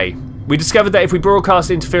during the day. We discovered that if we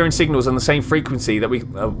broadcast interfering signals on the same frequency that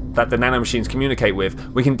the nanomachines communicate with,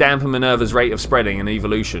 we can dampen Minerva's rate of spreading and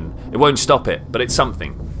evolution. It won't stop it, but it's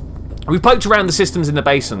something. We've poked around the systems in the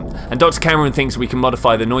basement, and Dr. Cameron thinks we can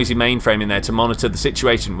modify the noisy mainframe in there to monitor the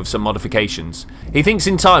situation with some modifications. He thinks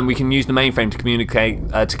in time we can use the mainframe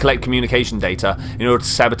to collect communication data in order to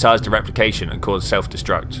sabotage the replication and cause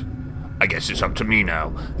self-destruct. I guess it's up to me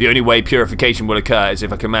now. The only way purification will occur is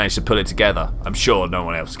if I can manage to pull it together. I'm sure no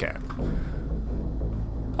one else can.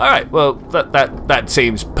 Alright, well, that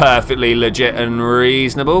seems perfectly legit and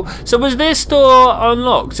reasonable. So was this door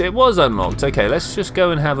unlocked? It was unlocked. Okay, let's just go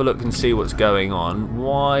and have a look and see what's going on.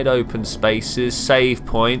 Wide open spaces, save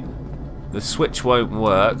point. The switch won't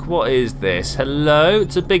work. What is this? Hello?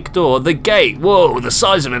 It's a big door. The gate. Whoa, the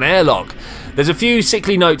size of an airlock. There's a few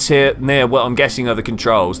sickly notes here near what I'm guessing are the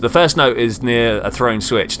controls. The first note is near a thrown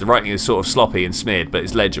switch. The writing is sort of sloppy and smeared, but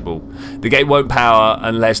it's legible. The gate won't power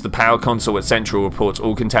unless the power console at Central reports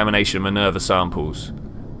all contamination of Minerva samples.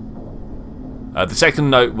 The second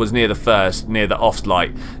note was near the first, near the off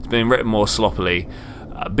light. It's been written more sloppily.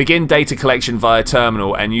 Begin data collection via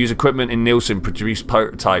terminal and use equipment in Nielsen produce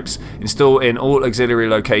prototypes. Install in all auxiliary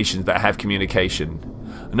locations that have communication.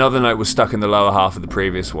 Another note was stuck in the lower half of the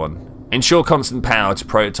previous one. Ensure constant power to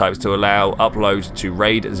prototypes to allow upload to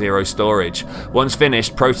RAID 0 storage. Once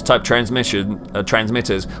finished, prototype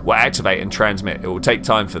transmitters will activate and transmit. It will take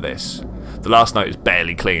time for this. The last note is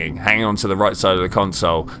barely clinging, hanging on to the right side of the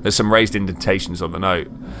console. There's some raised indentations on the note.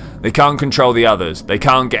 They can't control the others. They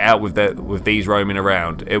can't get out with these roaming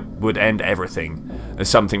around. It would end everything. There's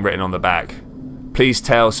something written on the back. Please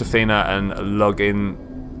tell Safina and Longin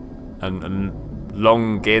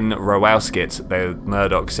Rowowskit that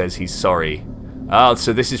Murdoch says he's sorry. Oh,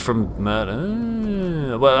 so this is from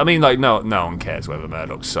Murdoch. Well, I mean, like, no one cares whether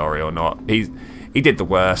Murdoch's sorry or not. He did the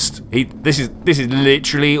worst. This is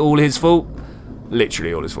literally all his fault.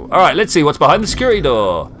 Literally all his fault. All right, let's see what's behind the security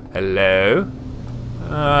door. Hello. All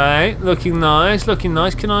right, looking nice, looking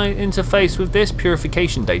nice. Can I interface with this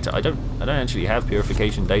purification data? I don't actually have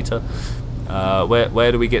purification data.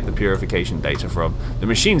 Where do we get the purification data from? The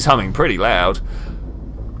machine's humming pretty loud.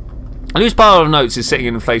 A loose pile of notes is sitting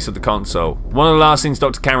in the face of the console. One of the last things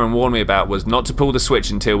Dr. Cameron warned me about was not to pull the switch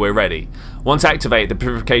until we're ready. Once activated,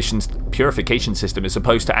 the purification system is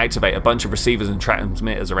supposed to activate a bunch of receivers and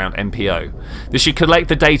transmitters around MPO. This should collect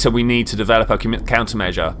the data we need to develop our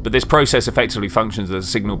countermeasure, but this process effectively functions as a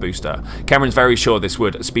signal booster. Cameron's very sure this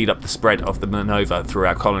would speed up the spread of the Minerva through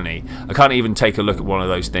our colony. I can't even take a look at one of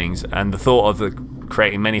those things, and the thought of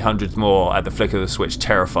creating many hundreds more at the flick of the switch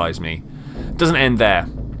terrifies me. It doesn't end there.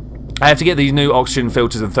 I have to get these new oxygen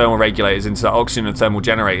filters and thermal regulators into the oxygen and thermal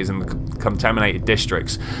generators in the contaminated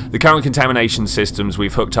districts. The current contamination systems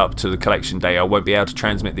we've hooked up to the collection data won't be able to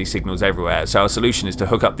transmit these signals everywhere, so our solution is to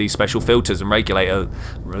hook up these special filters and regulator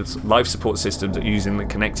life support systems using the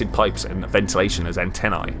connected pipes and ventilation as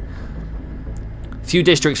antennae. Few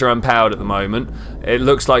districts are unpowered at the moment. It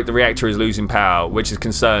looks like the reactor is losing power, which is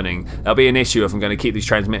concerning. That'll be an issue if I'm going to keep these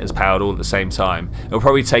transmitters powered all at the same time. It'll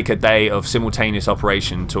probably take a day of simultaneous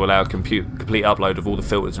operation to allow complete upload of all the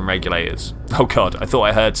filters and regulators. Oh god, I thought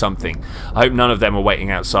I heard something. I hope none of them are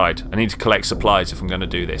waiting outside. I need to collect supplies if I'm going to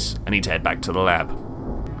do this. I need to head back to the lab.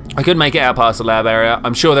 I could make it out past the lab area.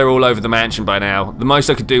 I'm sure they're all over the mansion by now. The most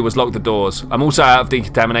I could do was lock the doors. I'm also out of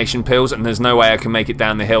decontamination pills, and there's no way I can make it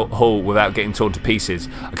down the hall without getting torn to pieces.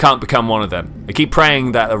 I can't become one of them. I keep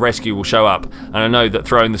praying that a rescue will show up, and I know that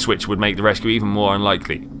throwing the switch would make the rescue even more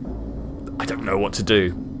unlikely. I don't know what to do.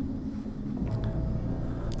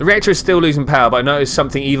 The reactor is still losing power, but I noticed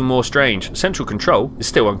something even more strange. Central control is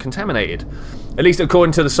still uncontaminated. At least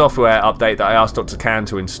according to the software update that I asked Dr. Khan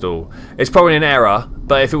to install. It's probably an error,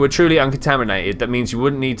 but if it were truly uncontaminated, that means you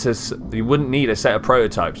wouldn't need a set of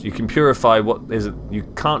prototypes. You can purify what isn't. You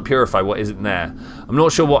can't purify what isn't there. I'm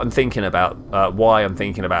not sure what I'm thinking about, why I'm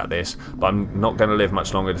thinking about this, but I'm not going to live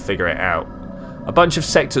much longer to figure it out. A bunch of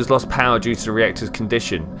sectors lost power due to the reactor's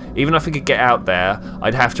condition. Even if I could get out there,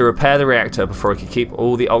 I'd have to repair the reactor before I could keep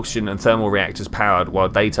all the oxygen and thermal reactors powered while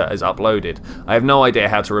data is uploaded. I have no idea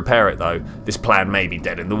how to repair it though. This plan may be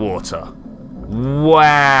dead in the water.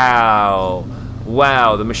 Wow.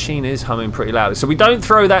 Wow, the machine is humming pretty loudly. So we don't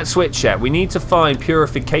throw that switch yet. We need to find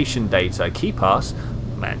purification data. Key pass,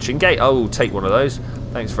 mansion gate. Oh, we'll take one of those.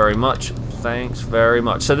 Thanks very much. Thanks very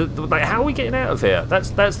much. So, like, how are we getting out of here? That's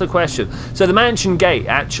the question. So the mansion gate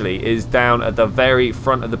actually is down at the very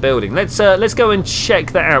front of the building. Let's go and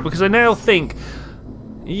check that out because I now think,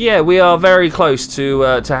 yeah, we are very close to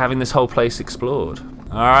having this whole place explored.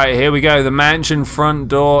 All right, here we go. The mansion front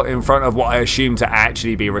door in front of what I assume to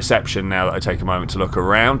actually be reception. Now that I take a moment to look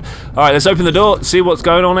around. All right, let's open the door. See what's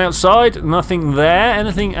going on outside. Nothing there.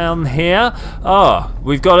 Anything on here? Oh,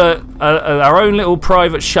 we've got our own little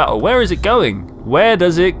private shuttle. Where is it going? Where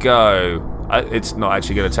does it go? It's not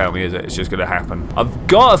actually going to tell me, is it? It's just going to happen. I've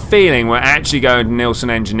got a feeling we're actually going to Nielsen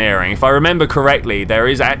Engineering. If I remember correctly, there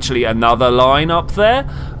is actually another line up there,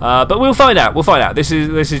 but we'll find out. We'll find out. This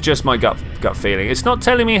is just my gut feeling. It's not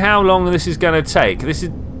telling me how long this is going to take. This is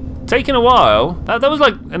taking a while. That was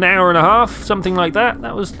like an hour and a half, something like that.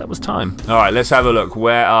 That was time. All right, let's have a look.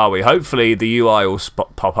 Where are we? Hopefully the UI will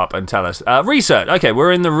pop up and tell us. Research. Okay,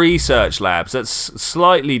 we're in the research labs. That's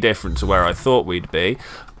slightly different to where I thought we'd be.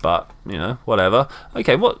 But, you know, whatever.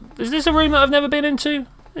 Okay, what is this a room that I've never been into?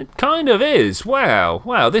 It kind of is. Wow.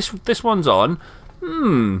 Wow, this one's on.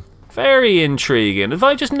 Very intriguing. Have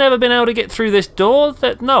I just never been able to get through this door?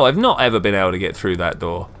 No, I've not ever been able to get through that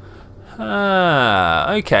door.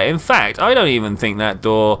 Ah, okay. In fact, I don't even think that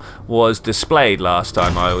door was displayed last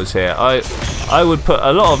time I was here. I would put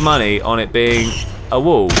a lot of money on it being a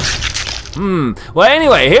wall. Well,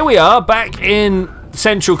 anyway, here we are back in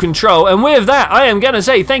Central Control, and with that I am gonna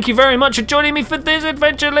say thank you very much for joining me for this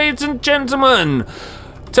adventure, ladies and gentlemen.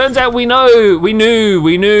 Turns out we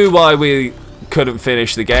knew why we couldn't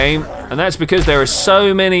finish the game, and that's because there are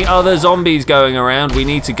so many other zombies going around. We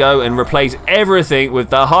need to go and replace everything with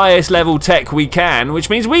the highest level tech we can, which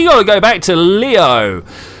means we gotta go back to Leo.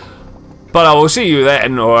 But I will see you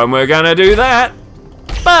then, and we're gonna do that.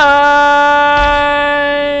 Bye.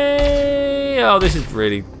 Oh, this is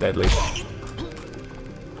really deadly.